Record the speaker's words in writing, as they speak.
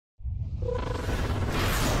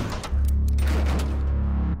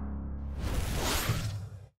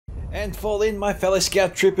And fall in, my fellow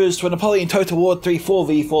scout troopers, to a Napoleon Total War 3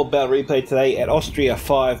 4v4 battle replay today at Austria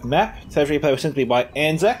 5 map. Today's replay was sent to me by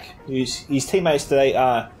Anzac. His teammates today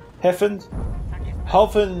are Hefnd,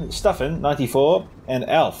 Stuffen 94, and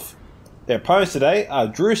Alfr. Their opponents today are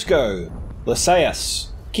Drewsko, Iosaias,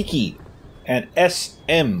 Kiki, and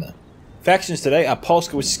EseM. Factions today are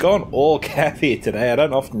Polska, which has gone all cav here today. I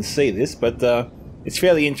don't often see this, but it's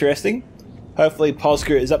fairly interesting. Hopefully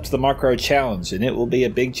Polska is up to the micro challenge, and it will be a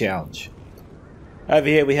big challenge. Over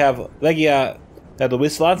here we have Legia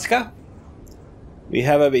Nadwislanska. We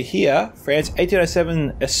have over here France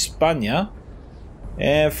 1807 Espagne,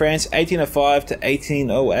 and France 1805 to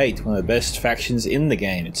 1808, one of the best factions in the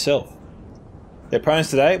game itself. Their opponents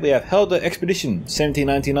today we have Hefnd Expedition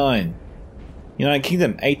 1799, United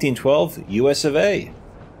Kingdom 1812 US of A,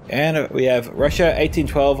 and we have Russia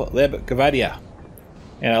 1812 Legia.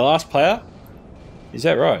 And our last player, is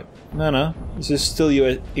that right? No, this is still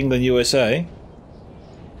England USA.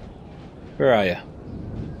 Where are you?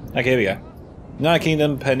 Okay, here we go. United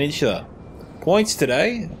Kingdom Peninsular. Points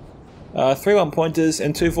today, 3 1-pointers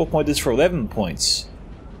and 2 4-pointers for 11 points.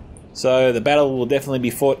 So the battle will definitely be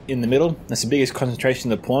fought in the middle. That's the biggest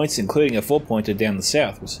concentration of points, including a 4-pointer down the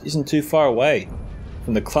south, which isn't too far away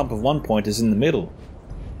from the clump of 1-pointers in the middle.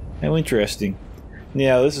 How interesting.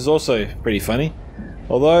 Now this is also pretty funny.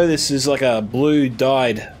 Although this is like a blue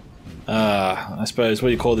dyed, I suppose, what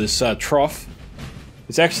do you call this, trough,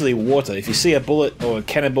 it's actually water. If you see a bullet or a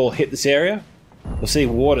cannonball hit this area, you'll see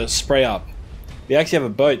water spray up. We actually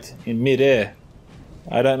have a boat in mid-air.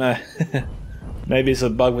 I don't know. Maybe it's a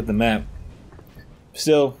bug with the map.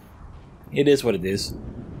 Still, it is what it is.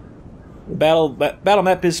 The battle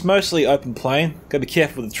map is mostly open plain. Gotta be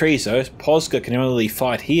careful with the trees though. Polska can only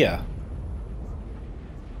fight here.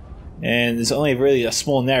 And there's only really a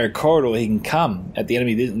small narrow corridor he can come at the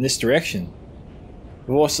enemy in this direction.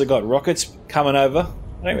 We've also got rockets coming over.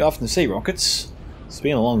 I don't often see rockets. It's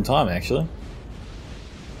been a long time actually.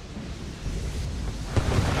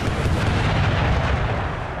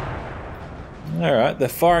 Alright, they're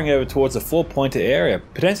firing over towards the 4-pointer area,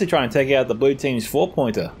 potentially trying to take out the blue team's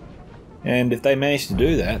 4-pointer. And if they manage to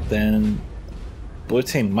do that, then blue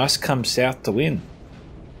team must come south to win.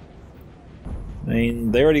 I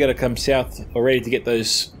mean, they already got to come south already to get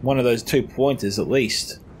one of those 2 pointers at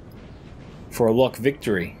least for a lock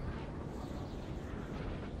victory.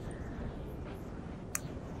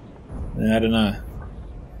 I don't know.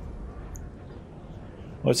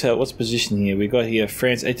 What's the position here? We got here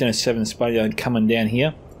France 1807 Espagne coming down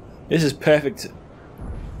here. This is perfect.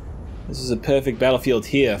 This is a perfect battlefield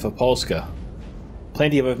here for Polska.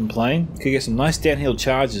 Plenty of open plain. Could get some nice downhill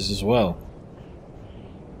charges as well.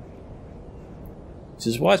 Which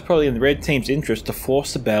is why it's probably in the red team's interest to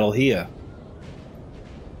force the battle here.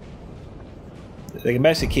 They can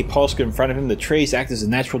basically keep Polska in front of him. The trees act as a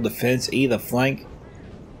natural defense either flank.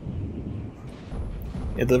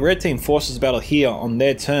 If the red team forces the battle here on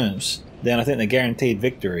their terms, then I think they're guaranteed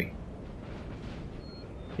victory.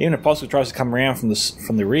 Even if Polska tries to come around from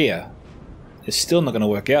the rear, it's still not going to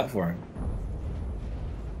work out for him.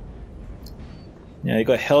 Now you've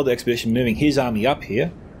got Hefnd Expedition moving his army up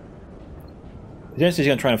here. Potentially he's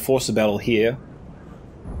going to try and force the battle here.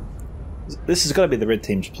 This has got to be the red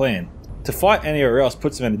team's plan. To fight anywhere else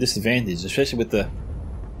puts them at a disadvantage, especially with the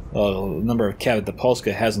number of cav that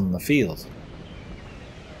Polska has on the field.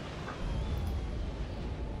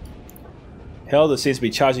 Hefnd seems to be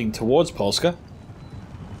charging towards Polska.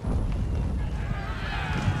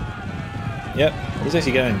 Yep, he's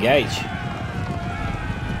actually going to engage.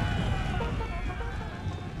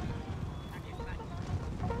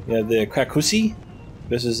 We have the Krakusi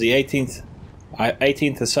versus the 18th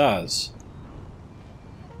Hussars.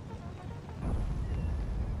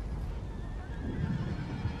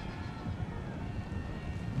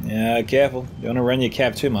 Yeah, careful. You don't want to run your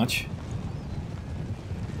cav too much.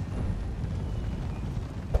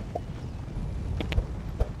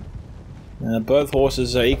 Both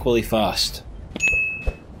horses are equally fast.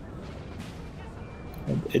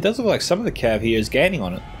 It does look like some of the cav here is gaining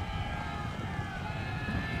on it.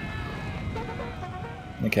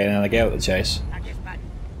 Okay, now they go with the chase.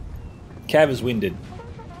 Cav is winded.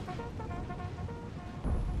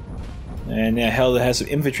 And now Hefnd has some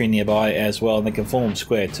infantry nearby as well, and they can form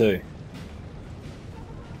square too.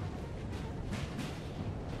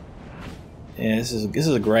 Yeah, this is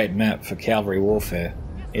a great map for cavalry warfare,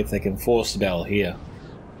 if they can force the battle here.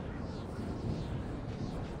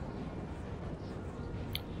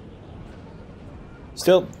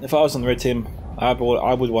 Still, if I was on the red team, I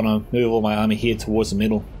would want to move all my army here towards the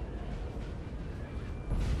middle.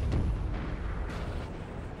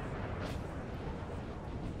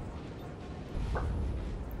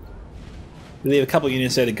 You leave a couple of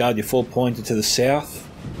units there to guard your 4-pointer to the south.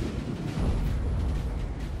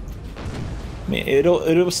 I mean,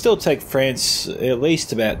 it'll still take France at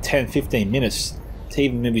least about 10-15 minutes to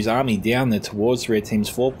even move his army down there towards the red team's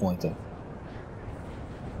 4-pointer.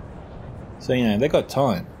 So, you know, they got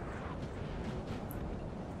time.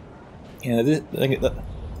 You know,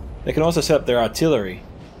 they can also set up their artillery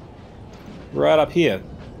right up here.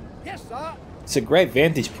 Yes, sir. It's a great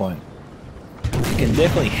vantage point. You can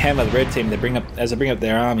definitely hammer the red team as they bring up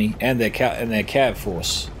their army and their cav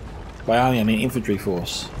force. By army, I mean infantry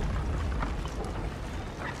force.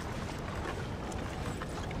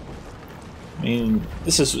 I mean,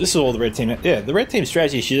 this is all the red team. Yeah, the red team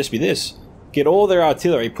strategy should just be this: get all their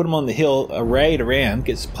artillery, put them on the hill, arrayed around,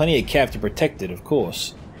 gets plenty of cav to protect it, of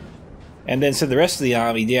course, and then send the rest of the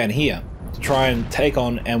army down here to try and take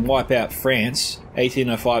on and wipe out France,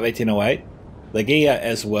 1805, 1808, Legia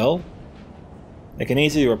as well. They can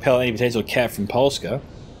easily repel any potential cav from Polska,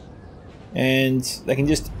 and they can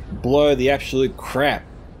just blow the absolute crap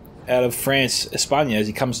out of France, Espagne as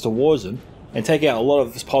he comes towards them, and take out a lot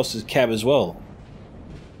of Polska's cav as well.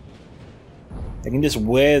 They can just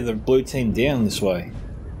wear the blue team down this way.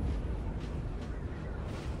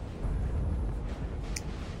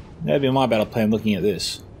 That'd be my battle plan looking at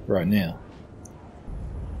this right now.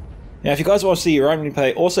 Now, if you guys want to see your own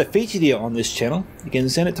replay also featured here on this channel, you can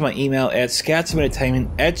send it to my email at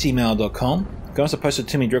scoutsomentertainment@gmail.com. You can also post it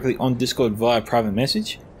to me directly on Discord via private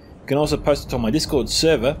message. You can also post it on my Discord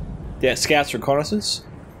server, the Scouts Reconnaissance.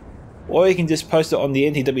 Or you can just post it on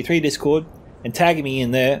the NTW3 Discord, and tagging me in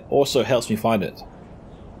there also helps me find it.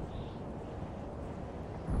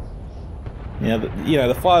 Now, you know,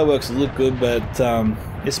 the fireworks look good, but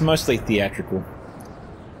it's mostly theatrical.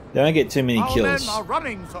 They don't get too many kills. Our men are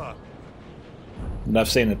running, sir. That I've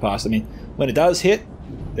seen in the past. I mean, when it does hit,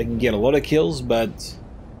 they can get a lot of kills, but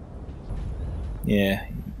yeah,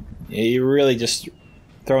 you're really just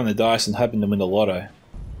throwing the dice and hoping to win the lotto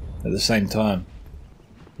at the same time.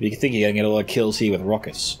 You think you're going to get a lot of kills here with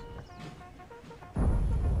rockets.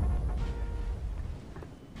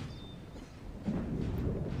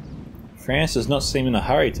 France does not seem in a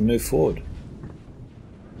hurry to move forward.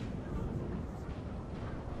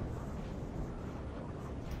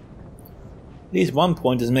 These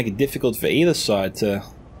 1-pointers make it difficult for either side to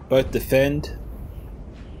both defend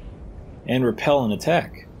and repel an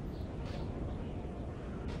attack.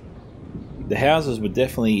 The houses would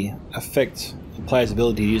definitely affect the player's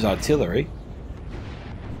ability to use artillery.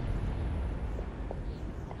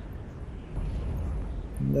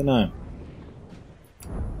 I don't know.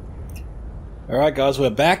 Alright guys, we're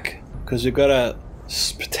back because we've got a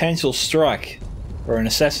potential strike or an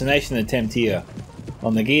assassination attempt here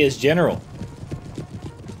on Legia's general.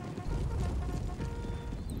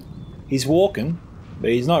 He's walking, but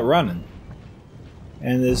he's not running.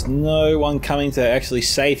 And there's no one coming to actually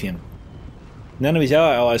save him. None of his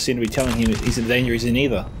allies seem to be telling him he's in danger he's in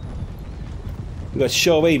either. We've got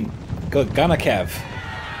Shoei, got Gunner Cav.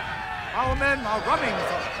 Our men are running,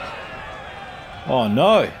 sir. Oh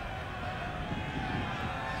no!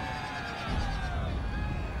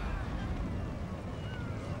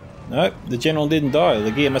 Nope, the general didn't die.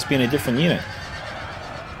 Legia must be in a different unit.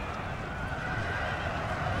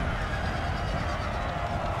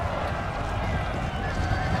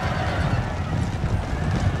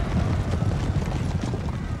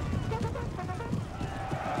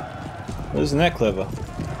 Isn't that clever?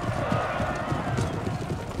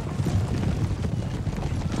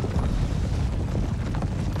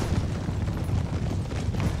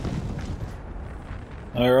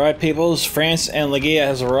 Alright peoples, France and Legia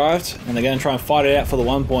has arrived and they're going to try and fight it out for the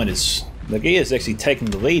 1-pointers. Legia is actually taking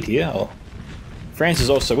the lead here. Oh, France is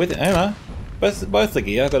also with it. I don't know. Both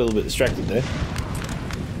Legia. I got a little bit distracted there.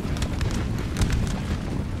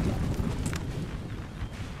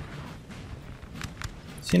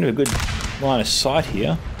 Seem to have a good line of sight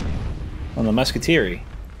here on the musketeer.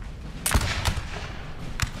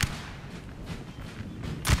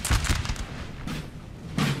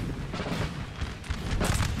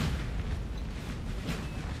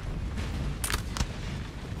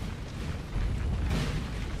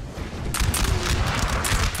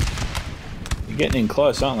 They're getting in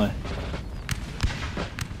close, aren't they?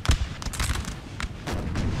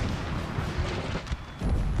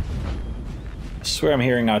 I swear I'm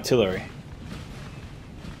hearing artillery.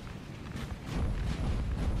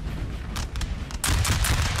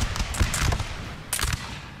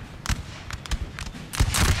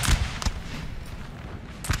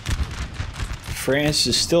 France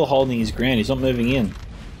is still holding his ground, he's not moving in.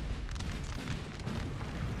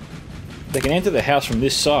 They can enter the house from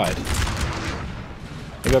this side.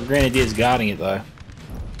 They They've got grenadiers guarding it though.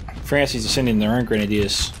 France needs to send in their own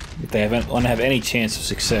grenadiers if they want to have any chance of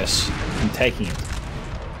success in taking it.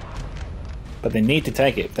 But they need to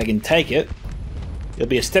take it. If they can take it, it'll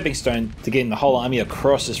be a stepping stone to getting the whole army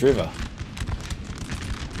across this river.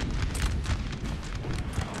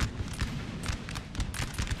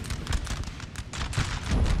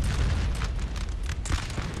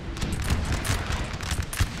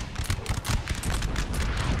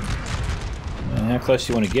 How close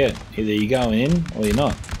do you want to get? Either you're going in or you're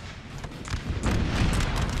not.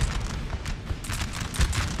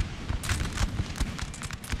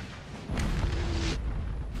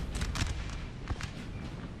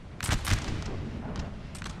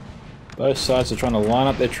 Both sides are trying to line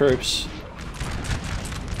up their troops.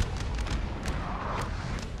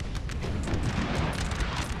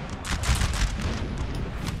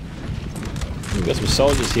 We've got some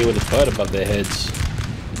soldiers here with a boat above their heads.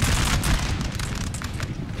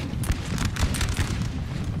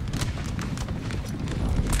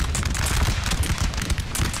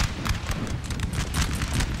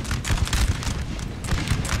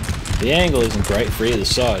 The angle isn't great for either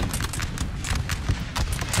side.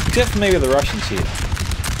 Except for maybe the Russians here.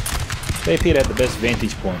 They appear to have the best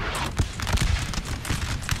vantage point.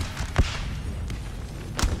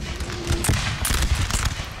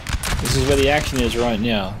 This is where the action is right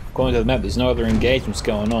now. According to the map, there's no other engagements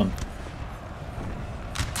going on.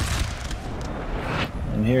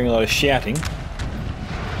 I'm hearing a lot of shouting.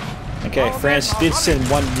 Okay, France did send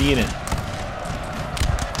one unit.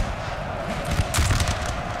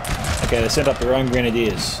 Okay, they sent up their own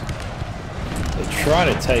grenadiers. They're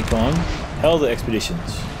trying to take on Helder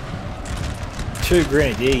expeditions. 2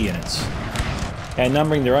 grenadier units. And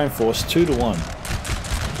numbering their own force 2 to 1.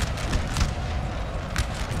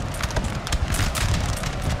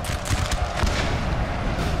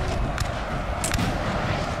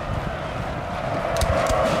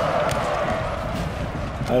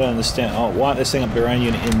 I don't understand. Oh, why aren't they setting up their own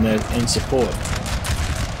unit in support?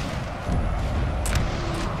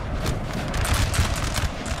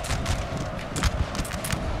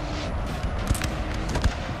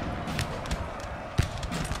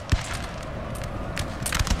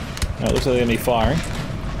 No, it looks like they're going to be firing.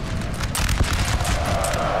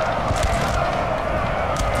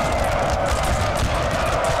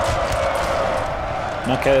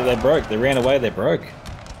 Okay, they broke. They ran away, they broke.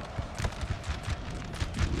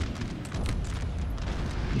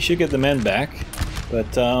 You should get the men back. But,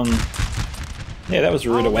 yeah, that was a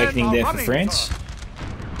rude awakening there for France.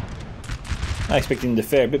 I expected them to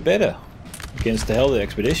fare a bit better against the Helder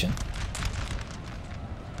expedition.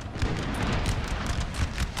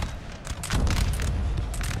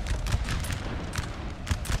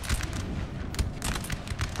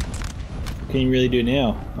 What can you really do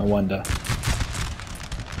now, I wonder?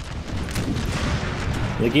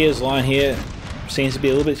 Legia's line here seems to be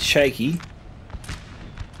a little bit shaky.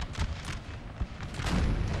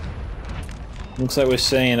 Looks like we're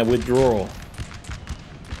seeing a withdrawal.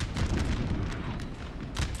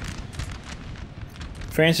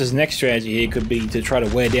 France's next strategy here could be to try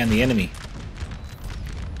to wear down the enemy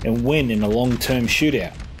and win in a long-term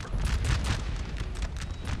shootout.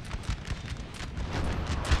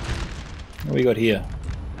 What we got here?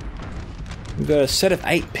 We've got a set of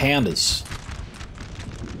 8-pounders.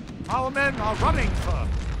 Our men are running, sir.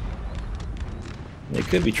 They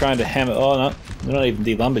could be trying to hammer. Oh no, they're not even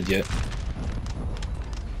delumbered yet.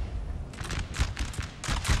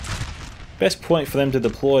 Best point for them to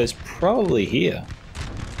deploy is probably here.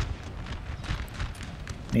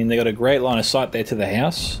 I mean, they got a great line of sight there to the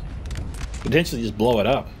house. Potentially just blow it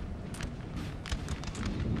up.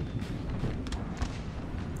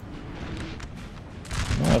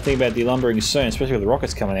 Well, I think about delumbering soon, especially with the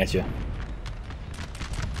rockets coming at you.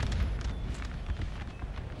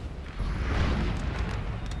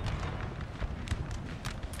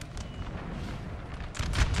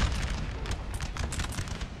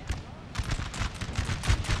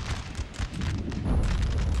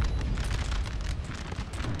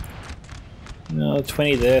 No,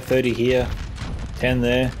 20 there, 30 here, 10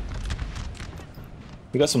 there.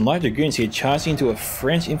 We got some light dragoons here charging into a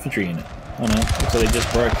French infantry unit. Oh no, looks like they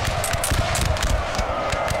just broke.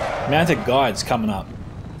 Mounted guides coming up.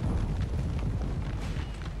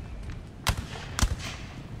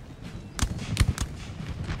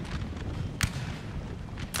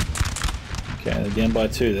 Okay, they're down by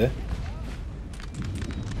 2 there.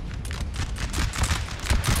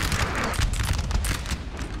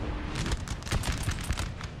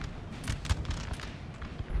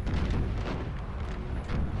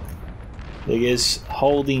 He is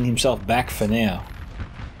holding himself back for now.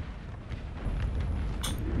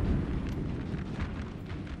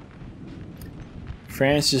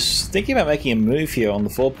 France is thinking about making a move here on the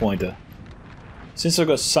 4-pointer. Since I've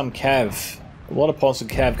got some cav, a lot of Polska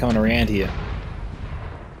cav coming around here.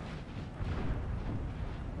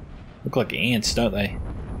 Look like ants, don't they?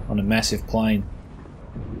 On a massive plain.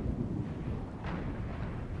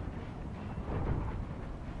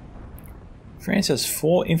 France has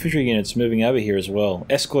 4 infantry units moving over here as well,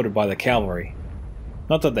 escorted by the cavalry.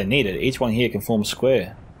 Not that they need it, each one here can form a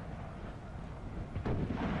square.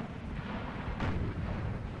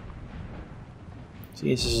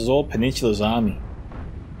 Jeez, this is all Peninsula's army.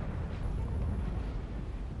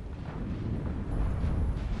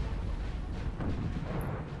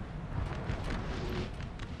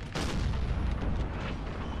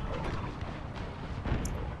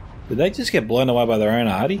 Did they just get blown away by their own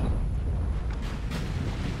arty?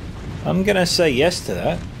 I'm gonna say yes to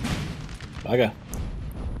that. Bugger.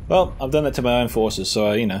 Well, I've done that to my own forces,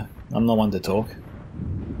 so, you know, I'm not one to talk.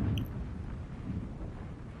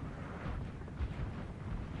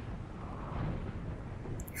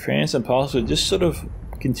 France and Polska just sort of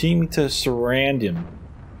continue to surround him.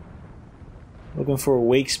 Looking for a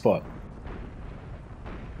weak spot.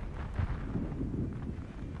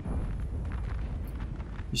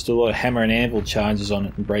 Just a lot of hammer and anvil charges on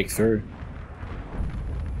it and break through.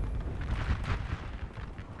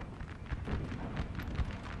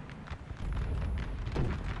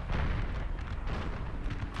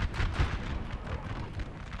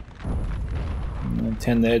 And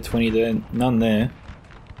 10 there, 20 there, none there.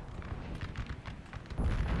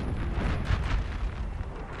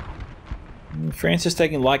 And France is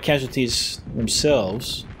taking light casualties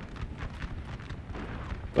themselves.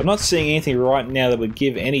 But I'm not seeing anything right now that would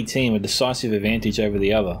give any team a decisive advantage over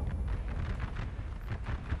the other.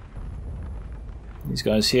 These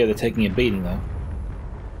guys here, they're taking a beating though.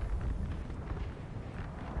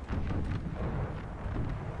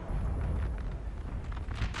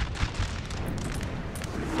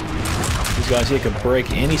 These guys here could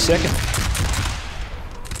break any second.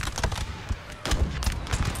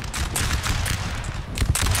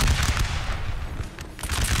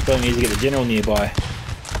 Probably need to get the general nearby.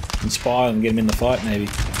 Inspire and get him in the fight, maybe.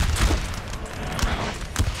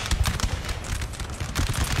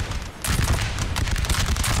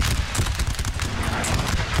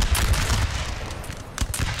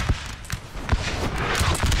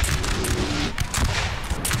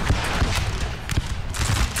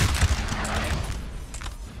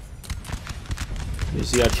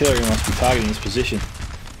 Yes, the artillery must be targeting this position.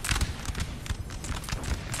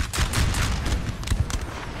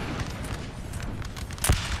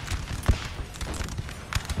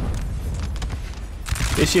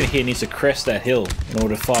 This unit here needs to crest that hill in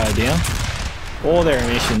order to fire down. All their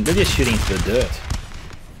ammunition, they're just shooting into the dirt.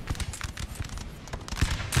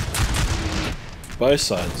 Both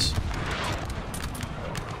sides.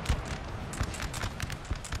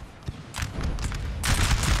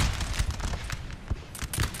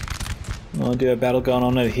 Oh, do a battle going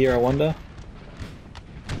on over here, I wonder?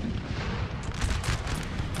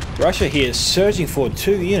 Russia here is surging forward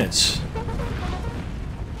 2 units.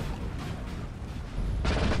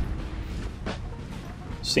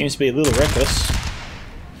 Seems to be a little reckless.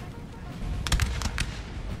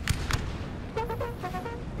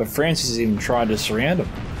 But France has even tried to surround them.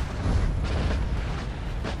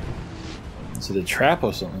 Is it a trap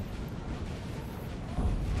or something?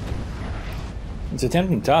 It's a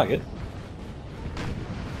tempting target.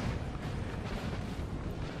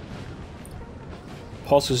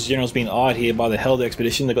 Polska's general's been eyed here by the Hefnd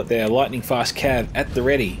expedition. They've got their lightning fast cav at the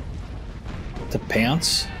ready to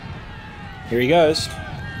pounce. Here he goes.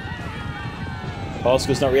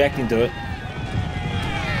 Polska's not reacting to it.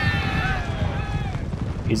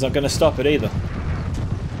 He's not going to stop it either.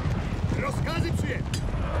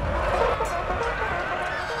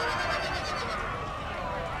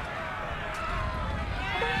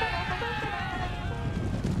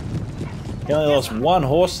 He only lost 1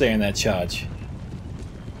 horse there in that charge.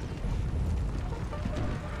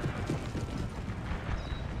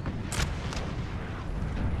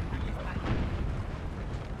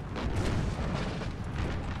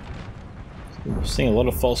 We're seeing a lot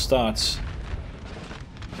of false starts.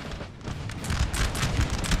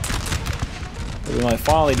 But we might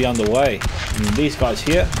finally be underway. I mean, these guys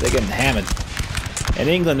here, they're getting hammered. And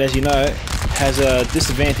England, as you know, has a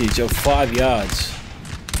disadvantage of 5 yards.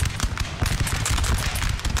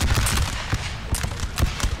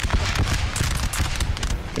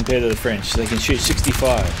 Compared to the French. They can shoot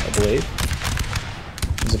 65, I believe.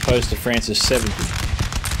 As opposed to France's 70.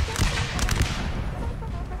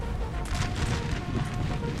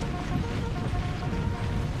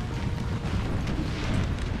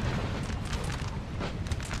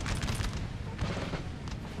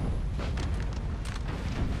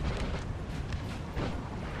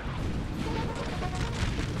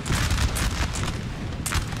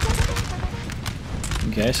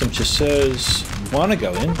 Okay, some chasseurs want to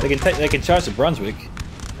go in. They can charge the Brunswick.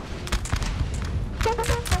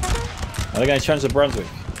 Are they going to charge the Brunswick?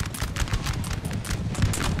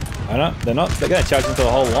 I don't. They're not. They're going to charge into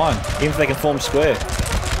the whole line, even if they can form square.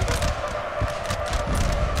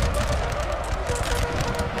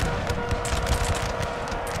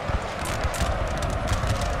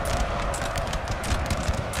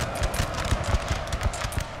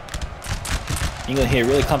 England here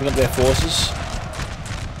really clumping up their forces.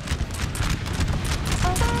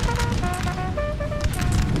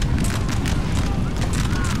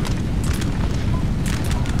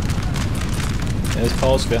 There's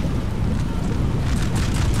Polska.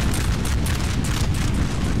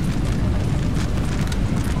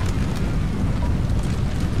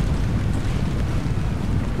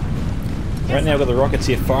 Right now we've got the rockets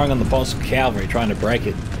here firing on the Polska cavalry, trying to break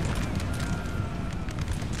it.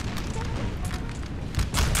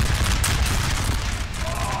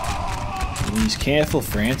 He's careful,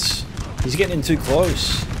 France. He's getting in too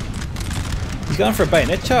close. He's going for a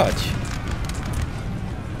bayonet charge.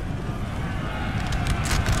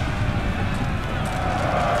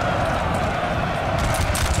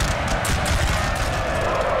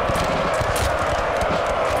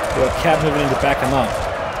 Got a cab moving in to back him up.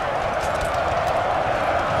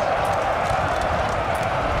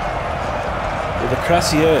 With the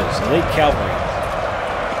Cuirassiers, elite cavalry.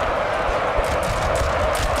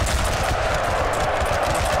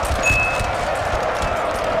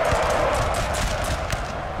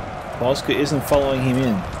 Polska isn't following him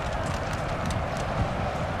in.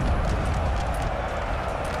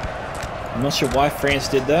 I'm not sure why France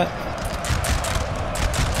did that.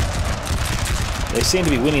 They seem to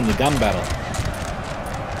be winning the gun battle.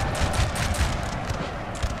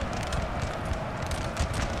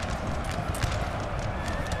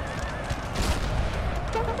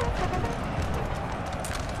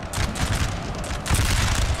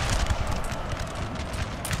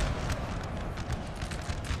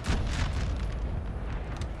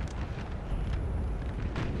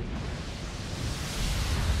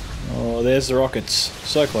 Oh, there's the rockets.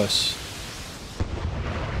 So close.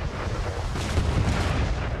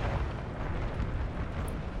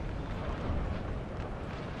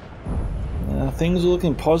 Things are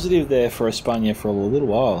looking positive there for Espagne for a little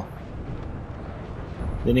while.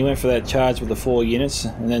 Then he went for that charge with the 4 units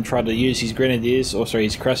and then tried to use his grenadiers, or sorry,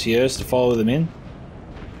 his Cuirassiers to follow them in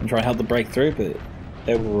and try and help them break through, but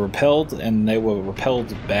they were repelled, and they were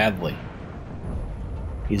repelled badly.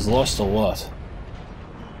 He's lost a lot.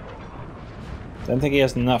 Don't think he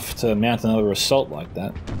has enough to mount another assault like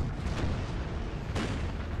that.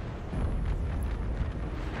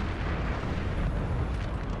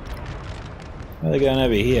 Where are they going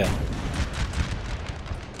over here?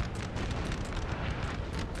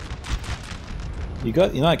 You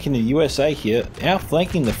got United Kingdom, USA here,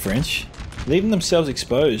 outflanking the French, leaving themselves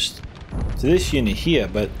exposed to this unit here,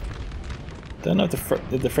 but don't know if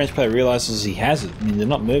the French player realizes he has it. I mean, they're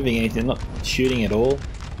not moving anything, they're not shooting at all.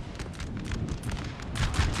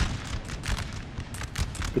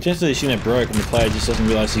 Potentially this unit broke and the player just doesn't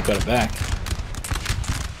realize he got it back.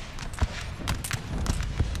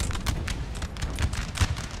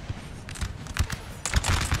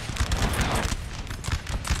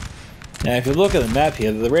 Now if you look at the map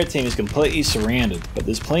here, the red team is completely surrounded, but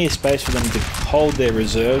there's plenty of space for them to hold their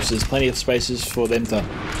reserves. There's plenty of spaces for them to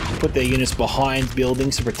put their units behind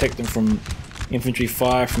buildings to protect them from infantry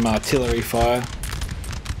fire, from artillery fire.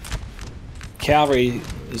 Cavalry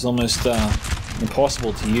is almost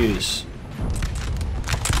impossible to use.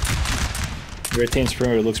 The red team's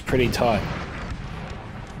perimeter looks pretty tight.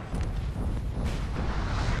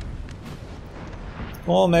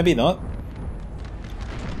 Or maybe not.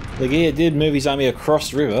 Legia did move his army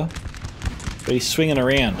across the river, but he's swinging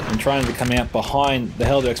around and trying to come out behind the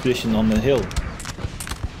Helder expedition on the hill.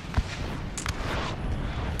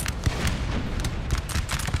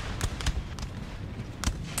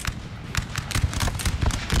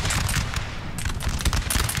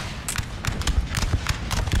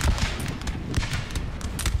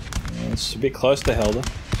 It's a bit close to Helder.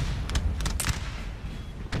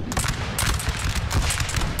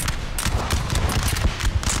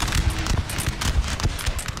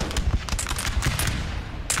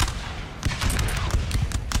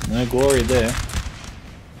 No glory there.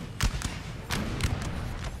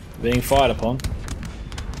 Being fired upon.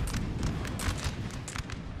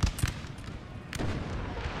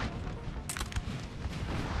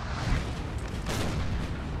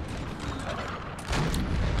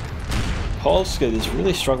 Polska is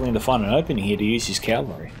really struggling to find an opening here to use his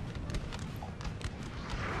cavalry.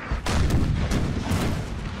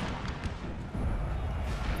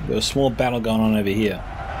 Got a small battle going on over here.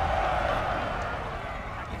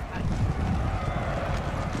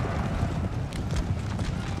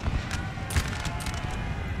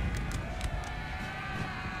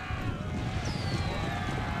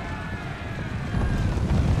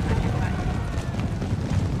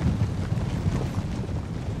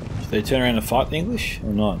 Should they turn around and fight the English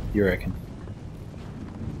or not, you reckon?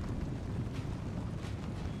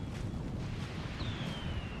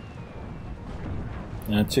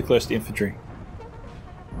 No, too close to infantry.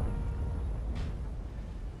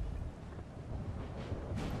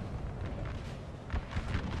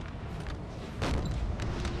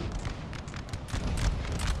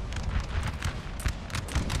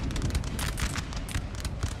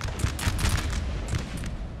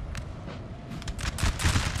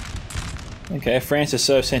 Okay, France has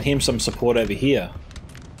sent him some support over here.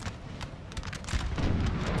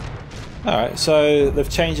 Alright, so they've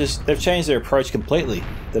changed their approach completely.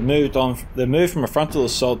 They've moved from a frontal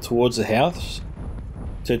assault towards the house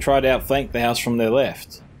to try to outflank the house from their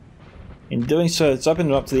left. In doing so, it's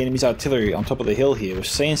opened up to the enemy's artillery on top of the hill here. We're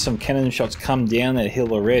seeing some cannon shots come down that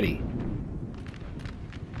hill already.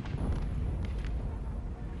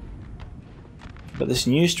 But this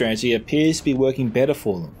new strategy appears to be working better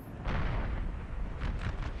for them.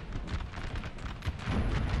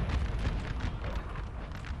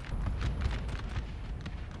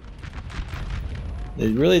 They're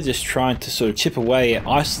really just trying to sort of chip away at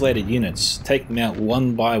isolated units, take them out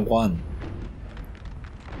one by one.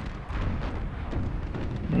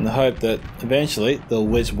 In the hope that eventually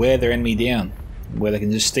they'll just wear their enemy down, where they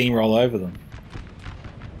can just steamroll over them.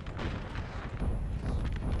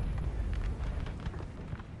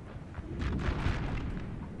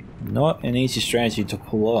 Not an easy strategy to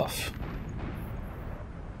pull off.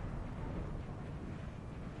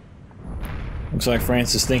 Looks like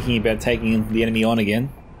France is thinking about taking the enemy on again.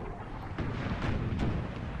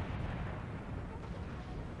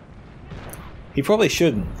 He probably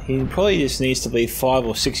shouldn't. He probably just needs to be 5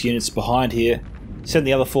 or 6 units behind here, send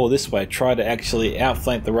the other 4 this way, try to actually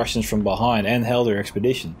outflank the Russians from behind and hold their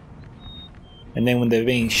expedition. And then when they're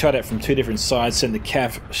being shot at from 2 different sides, send the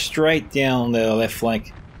CAF straight down their left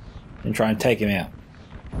flank and try and take him out.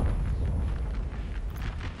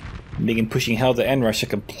 Begin pushing Helder and Russia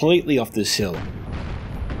completely off this hill.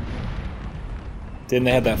 Then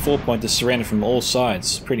they had that 4-point to surrender from all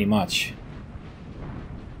sides, pretty much.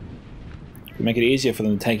 To make it easier for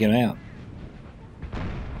them to take him out.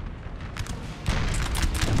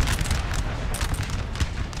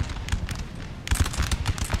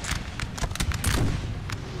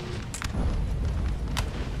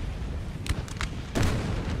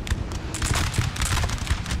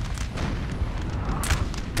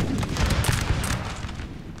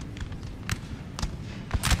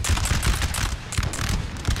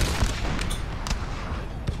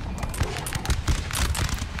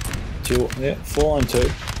 Yeah, 4 on 2.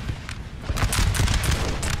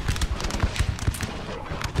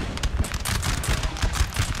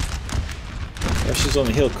 Russians on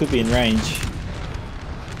the hill could be in range.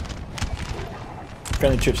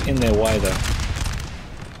 Friendly troops in their way though.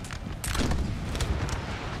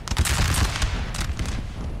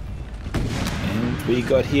 And we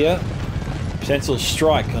got here potential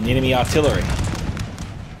strike on the enemy artillery.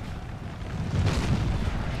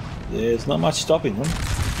 There's not much stopping them.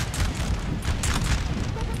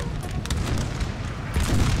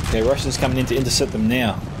 Okay, Russians coming in to intercept them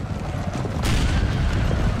now.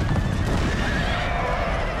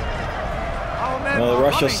 Well, the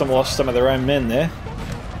Russians lost some of their own men there.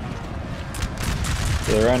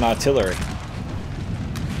 Their own artillery.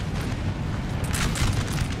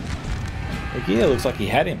 Legia looks like he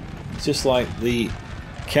had him. It's just like the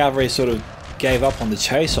cavalry sort of gave up on the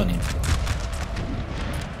chase on him.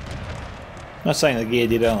 I'm not saying Legia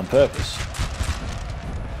did it on purpose.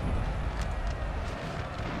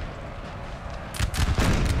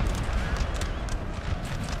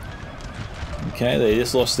 Okay, they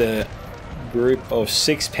just lost their group of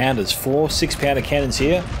 6-pounders. 4 6-pounder cannons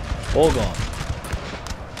here, all gone.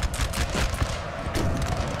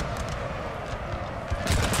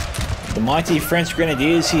 The mighty French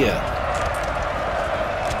grenadiers here.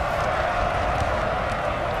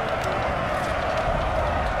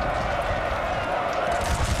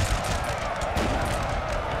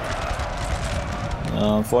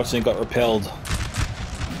 Unfortunately got repelled.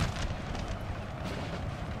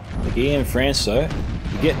 Legia and France though,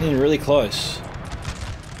 getting in really close.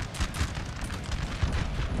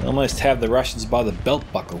 They almost have the Russians by the belt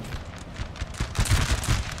buckle.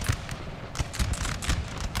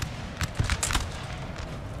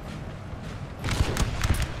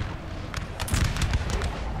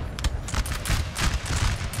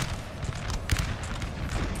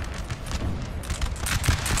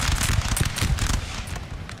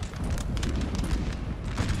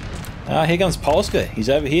 Ah, here comes Polska. He's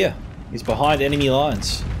over here. He's behind enemy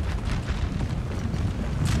lines.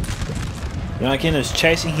 United Kingdom is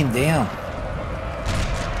chasing him down.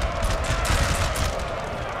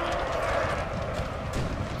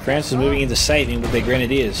 France is moving in to save him with their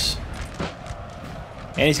grenadiers.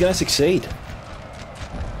 And he's going to succeed.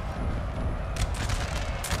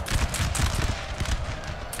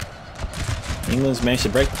 England's managed to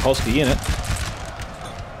break the Polska unit.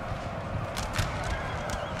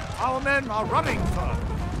 Our men are running for.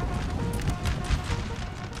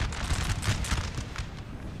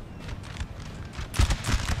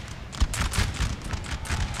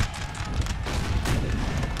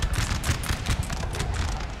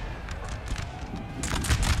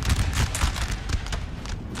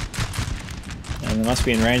 And they must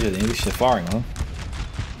be in range of the English they're firing on.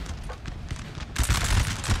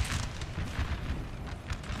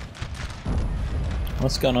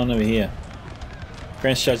 What's going on over here?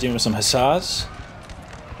 France charged in with some hussars.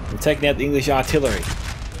 They're taking out the English artillery.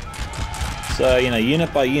 So, you know,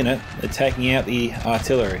 unit by unit, they're taking out the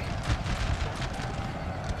artillery.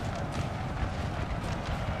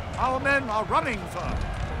 Our men are running for.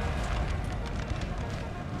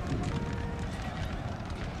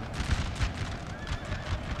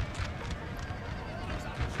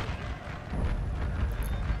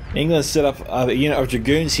 England set up a unit of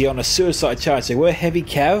dragoons here on a suicide charge. They were heavy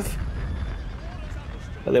cav,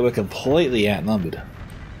 but they were completely outnumbered.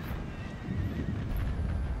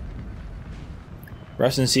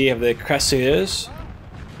 Russians here have their cuirassiers,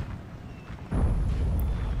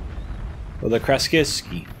 or the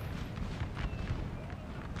Kraskeski.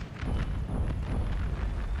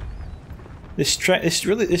 This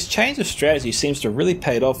change of strategy seems to have really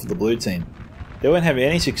paid off for the blue team. They weren't having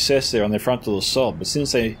any success there on their frontal assault, but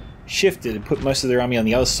since they shifted and put most of their army on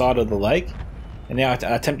the other side of the lake, and now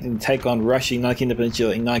are attempting to take on Russia, United Kingdom Peninsula,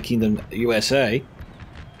 and United Kingdom USA,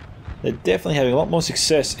 they're definitely having a lot more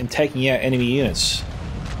success in taking out enemy units.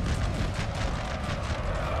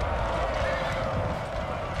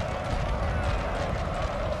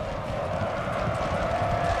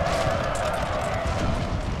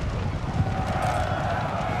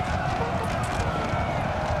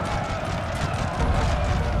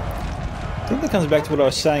 I think that comes back to what I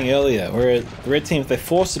was saying earlier, where the red team, if they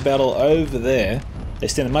force the battle over there, they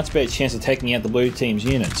stand a much better chance of taking out the blue team's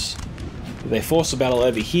units. If they force the battle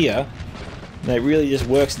over here, then it really just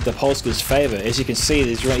works into Polska's favour. As you can see,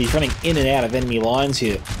 he's running in and out of enemy lines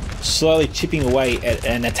here, slowly chipping away at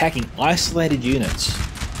and attacking isolated units.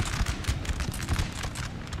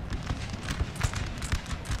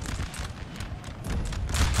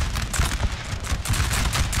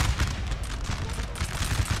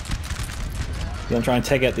 I'm going to try and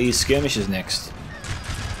take out these skirmishers next.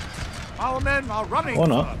 Our men are running. Or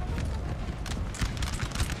not.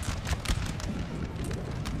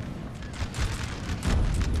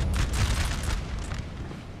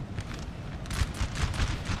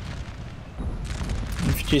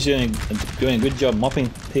 Infantry's doing a good job mopping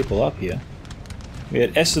people up here. We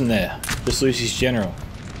had EseM there, just lose his general.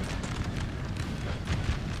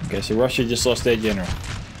 Okay, so Russia just lost their general.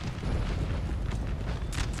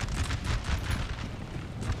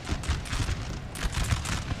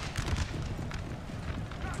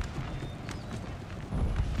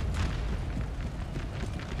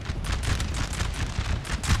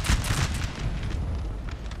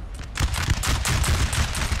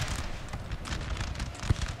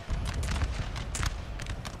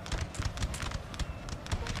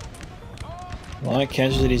 Light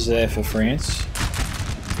casualties there for France.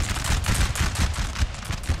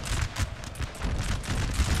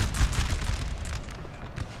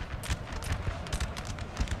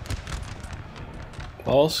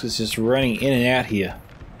 Polska is just running in and out here.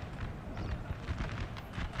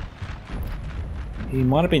 He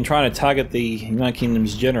might have been trying to target the United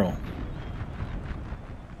Kingdom's general.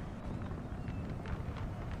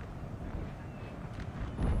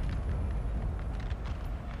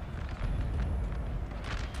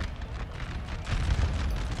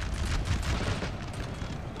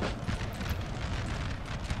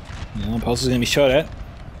 Polska's going to be shot at.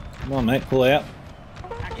 Come on, mate, pull out.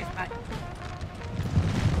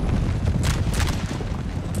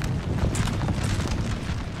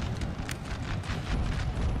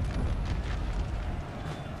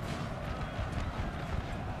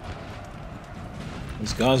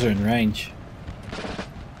 These guys are in range.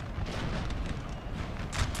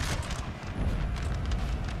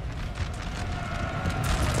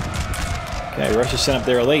 Okay, Russia sent up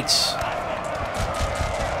their elites.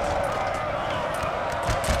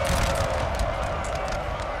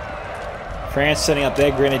 France setting up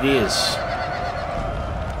their grenadiers.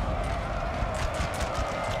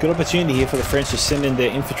 Good opportunity here for the French to send in their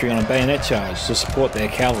infantry on a bayonet charge to support their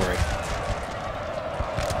cavalry.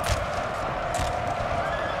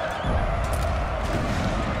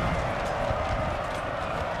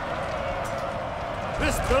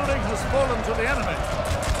 This building has fallen to the enemy.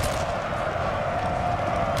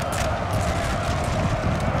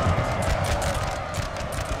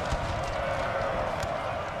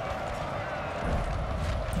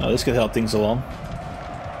 Oh, this could help things along.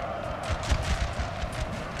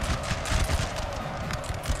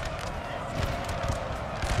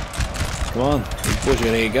 Come on, these boys are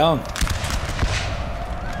gonna get going.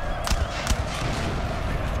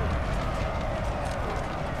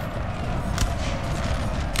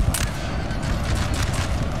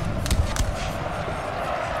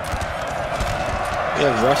 We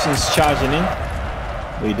have Russians charging in.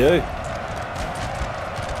 We do.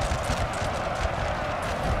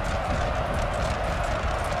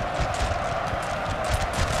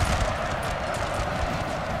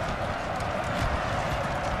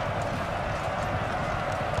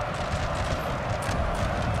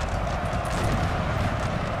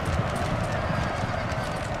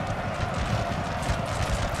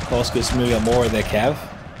 Polska's moving up more of their cav.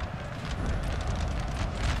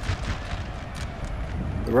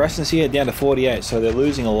 The Russians here are down to 48, so they're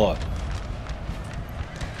losing a lot.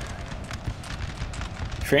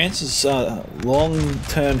 France's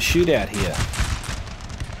long-term shootout here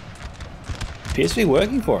appears to be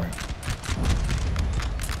working for him.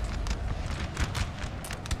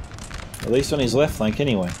 At least on his left flank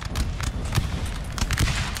anyway.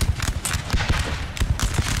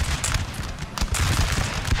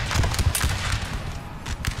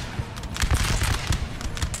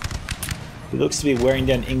 He looks to be wearing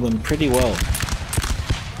down England pretty well.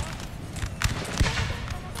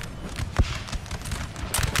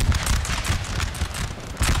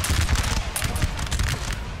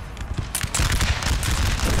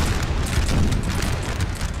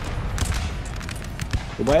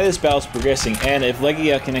 The way this battle's progressing, and if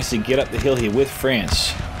Legia can actually get up the hill here with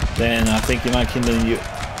France, then I think the United Kingdom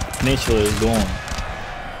Peninsula is gone.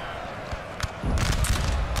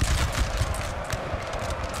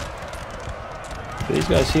 These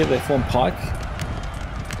guys here, they form pike.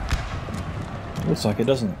 Looks like it,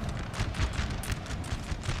 doesn't it?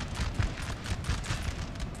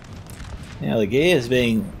 Now Legia is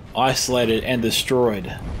being isolated and destroyed.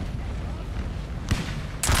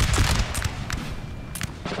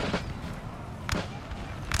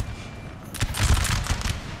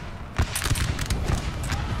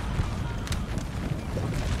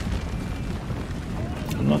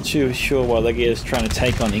 I'm not too sure why Legia is trying to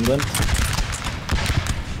take on England.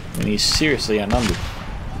 And he's seriously outnumbered.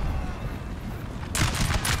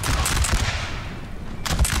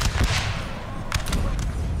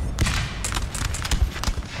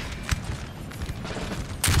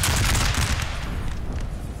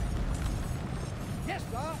 Yes,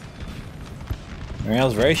 sir.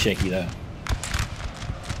 Morale's very shaky though.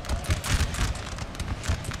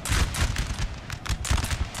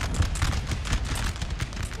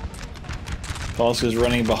 Polska's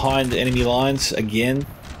running behind the enemy lines again.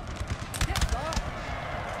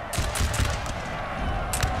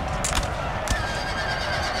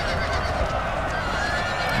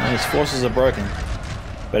 His forces are broken,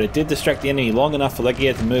 but it did distract the enemy long enough for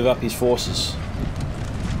Legia to move up his forces.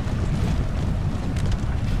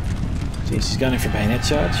 Jeez, he's going in for a bayonet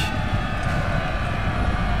charge.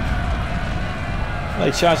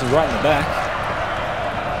 Well, he charged him right in the back.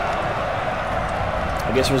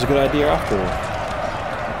 I guess it was a good idea after all.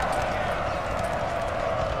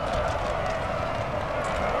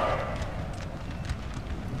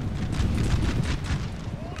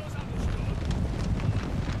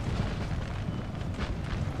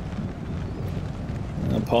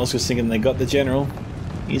 Polska's thinking they got the general.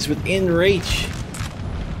 He's within reach.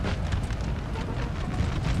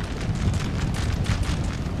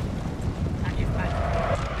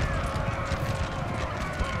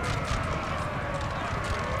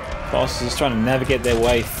 Polska's just trying to navigate their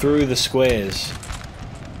way through the squares.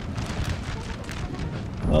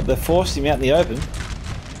 Well, they've forced him out in the open.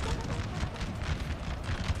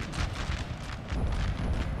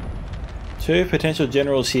 Two potential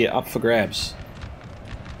generals here up for grabs.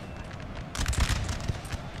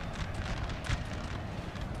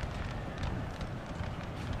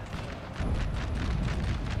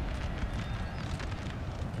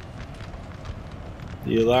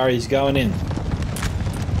 The Ulari's going in.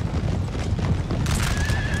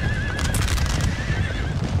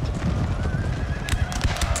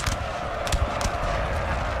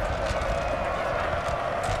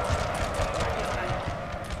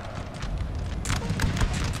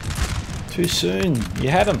 Too soon. You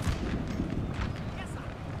had him.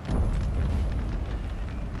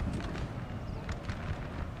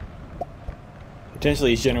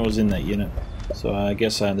 Potentially his general was in that unit, so I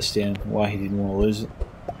guess I understand why he didn't want to lose it.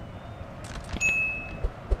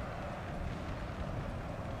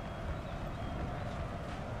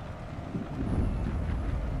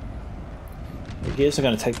 He isn't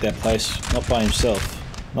going to take that place, not by himself,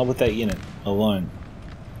 not with that unit alone.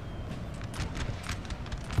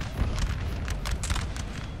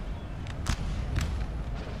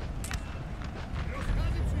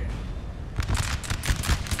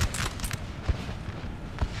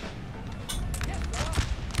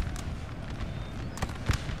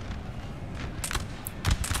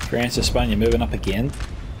 France, Espagne moving up again.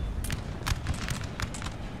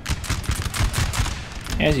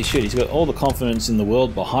 As he should, he's got all the confidence in the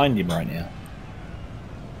world behind him right now.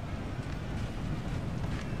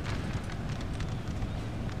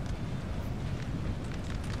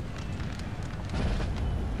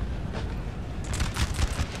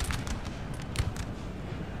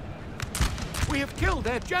 We have killed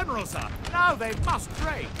their general, sir. Now they must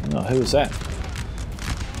trade. Oh, who was that?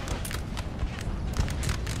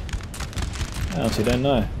 I honestly don't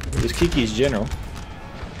know. It was Kiki's general.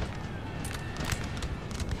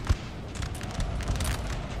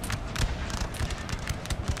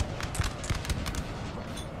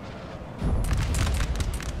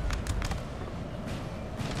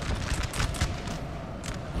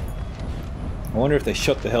 I wonder if they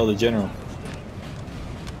shot the hell the general.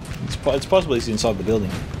 It's possible he's inside the building.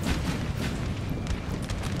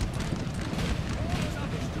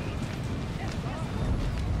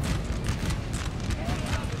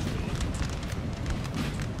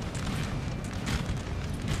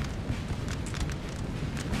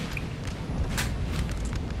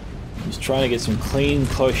 He's trying to get some clean,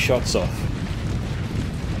 close shots off.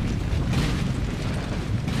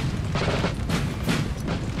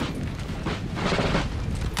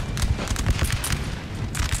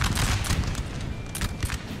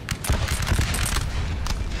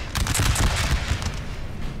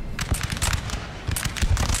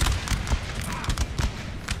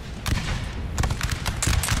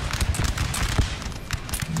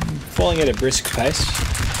 Falling at a brisk pace.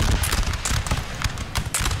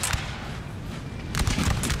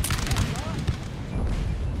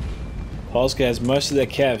 Polska has most of their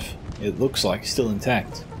cav, it looks like, still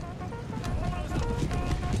intact.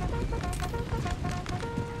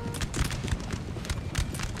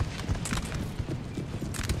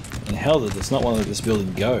 And hell, does not want to let this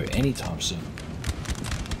building go anytime soon.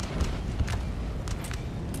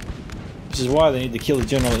 This is why they need to kill the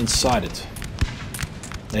general inside it.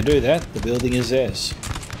 They do that, the building is theirs.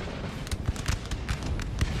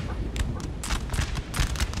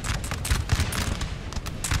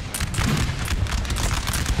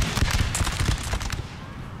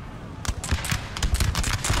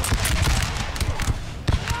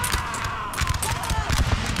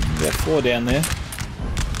 Got 4 down there.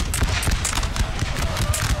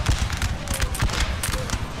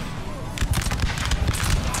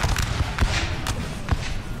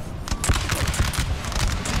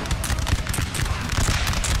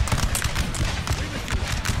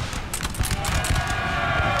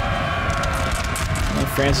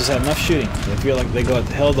 France has had enough shooting. They feel like they got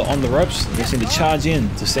held on the ropes. They just need to charge in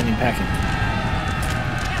to send him packing.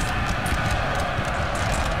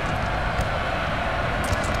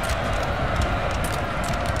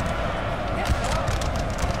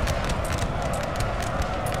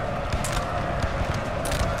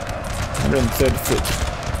 Third foot.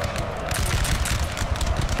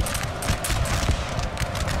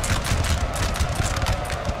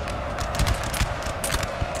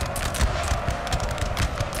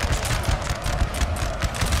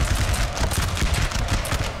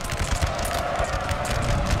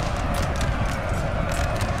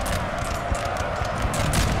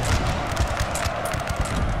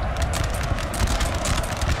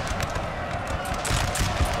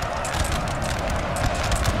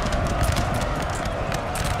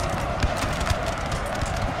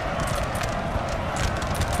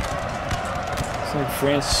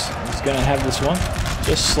 France is going to have this one,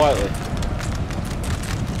 just slightly.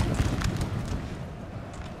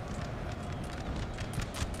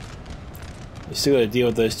 You still got to deal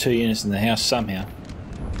with those 2 units in the house somehow.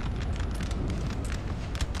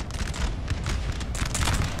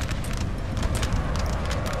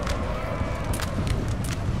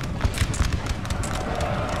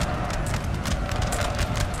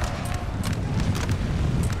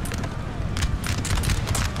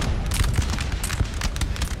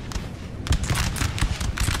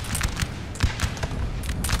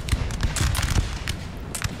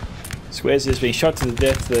 Squares has been shot to the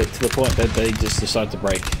death to the point that they just decide to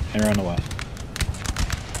break and run away.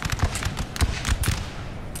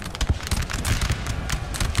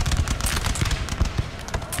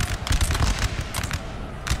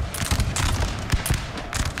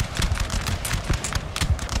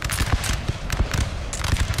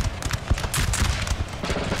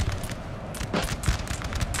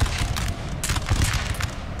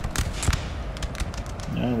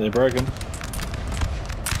 No, they're broken.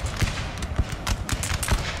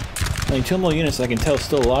 Only 2 more units I can tell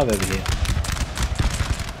still alive over here.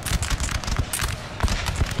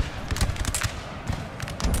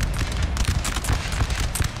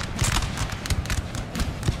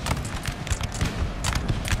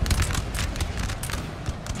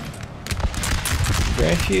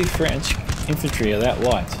 Very few French infantry are that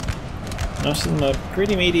light. Most of them are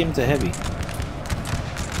pretty medium to heavy.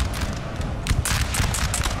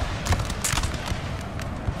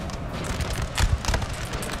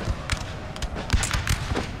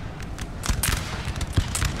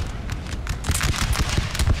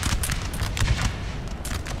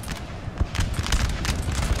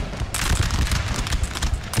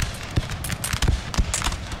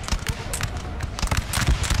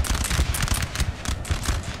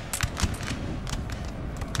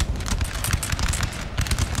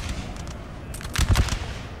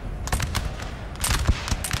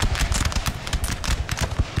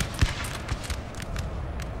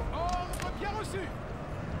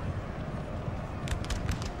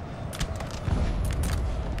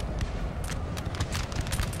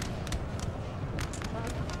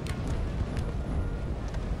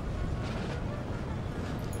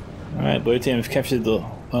 Alright, blue team have captured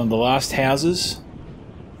one of the last houses.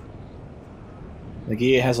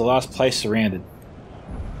 Legia has the last place surrounded.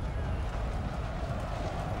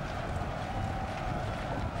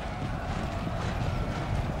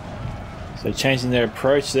 So changing their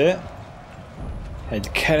approach there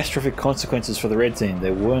had catastrophic consequences for the red team.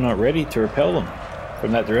 They were not ready to repel them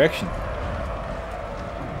from that direction.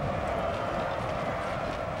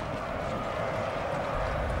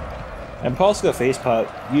 And Polska, for his part,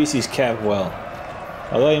 used his cav well.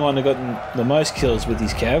 Although he might have gotten the most kills with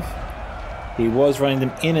his cav, he was running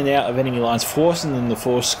them in and out of enemy lines, forcing them to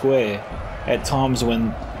force square at times when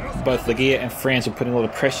both Legia and France were putting a lot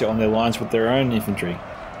of pressure on their lines with their own infantry.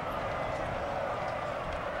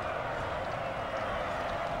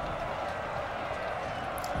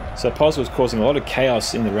 So Polska was causing a lot of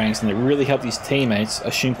chaos in the ranks, and it really helped his teammates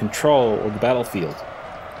assume control of the battlefield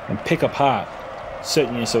and pick apart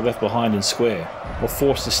certain units are left behind in square, or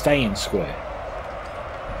forced to stay in square.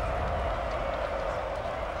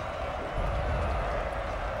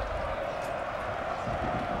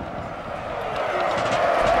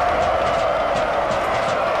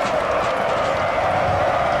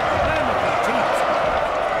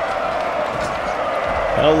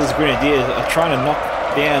 All these grenadiers are trying to knock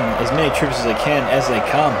down as many troops as they can as they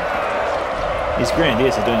come. These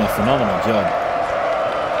grenadiers are doing a phenomenal job.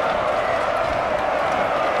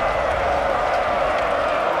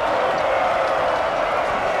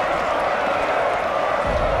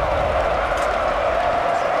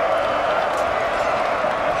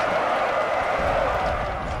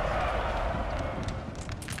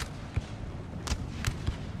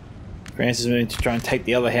 France is moving to try and take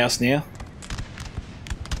the other house now.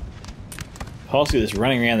 Polska is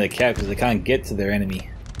running around their cav because they can't get to their enemy.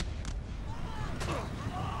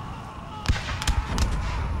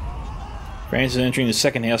 France is entering the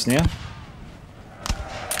second house now.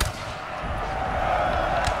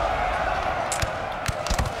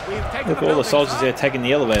 Look at all the soldiers there taking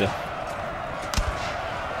the elevator.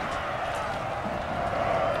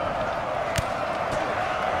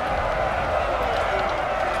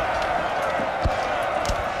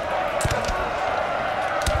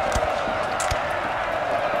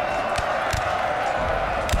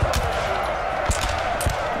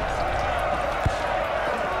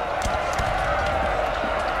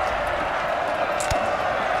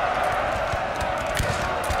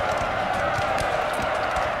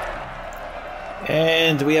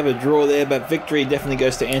 And we have a draw there, but victory definitely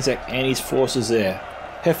goes to Anzac and his forces there.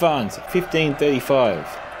 Hefnd, 1535.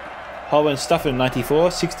 Holland Stuffen, 94,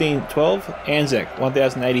 1612. Anzac,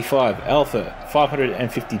 1085. Alfr,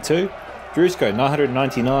 552. Drewsko,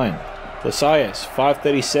 999. Rossiya,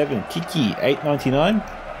 537. Kiki, 899.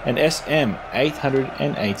 And EseM,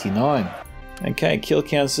 889. Okay, kill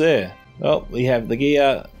counts there. Well, we have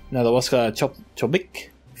Legia, Nadwislanska, Chobik,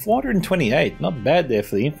 428. Not bad there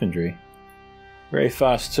for the infantry. Very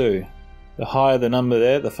fast too. The higher the number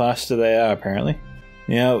there, the faster they are apparently.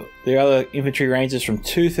 Now, there are other infantry ranges from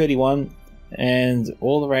 231 and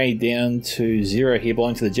all the way down to 0 here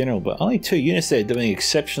belonging to the general, but only 2 units there doing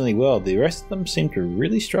exceptionally well. The rest of them seem to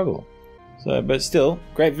really struggle. So, but still,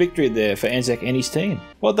 great victory there for Anzac and his team.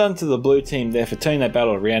 Well done to the blue team there for turning that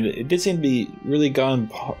battle around. It did seem to be really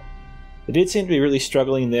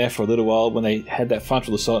struggling there for a little while when they had that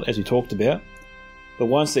frontal assault, as we talked about. But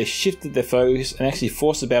once they shifted their focus and actually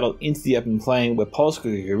forced the battle into the open plain where Polska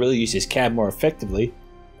could really use his cab more effectively,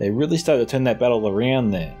 they really started to turn that battle around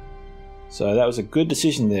there. So that was a good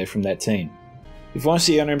decision there from that team. If you want to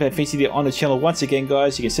see Honor Impact featured on the channel once again,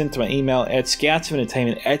 guys, you can send it to my email at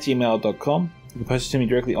scoutsoфentertainment@gmail.com. You can post it to me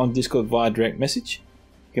directly on Discord via direct message.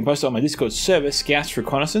 You can post it on my Discord server, Scouts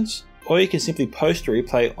Reconnaissance, or you can simply post a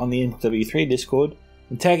replay on the NTW3 Discord,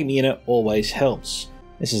 and tagging me in it always helps.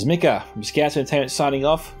 This is Micka from Scouts Entertainment signing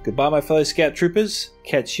off. Goodbye, my fellow Scout Troopers.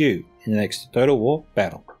 Catch you in the next Total War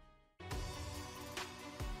battle.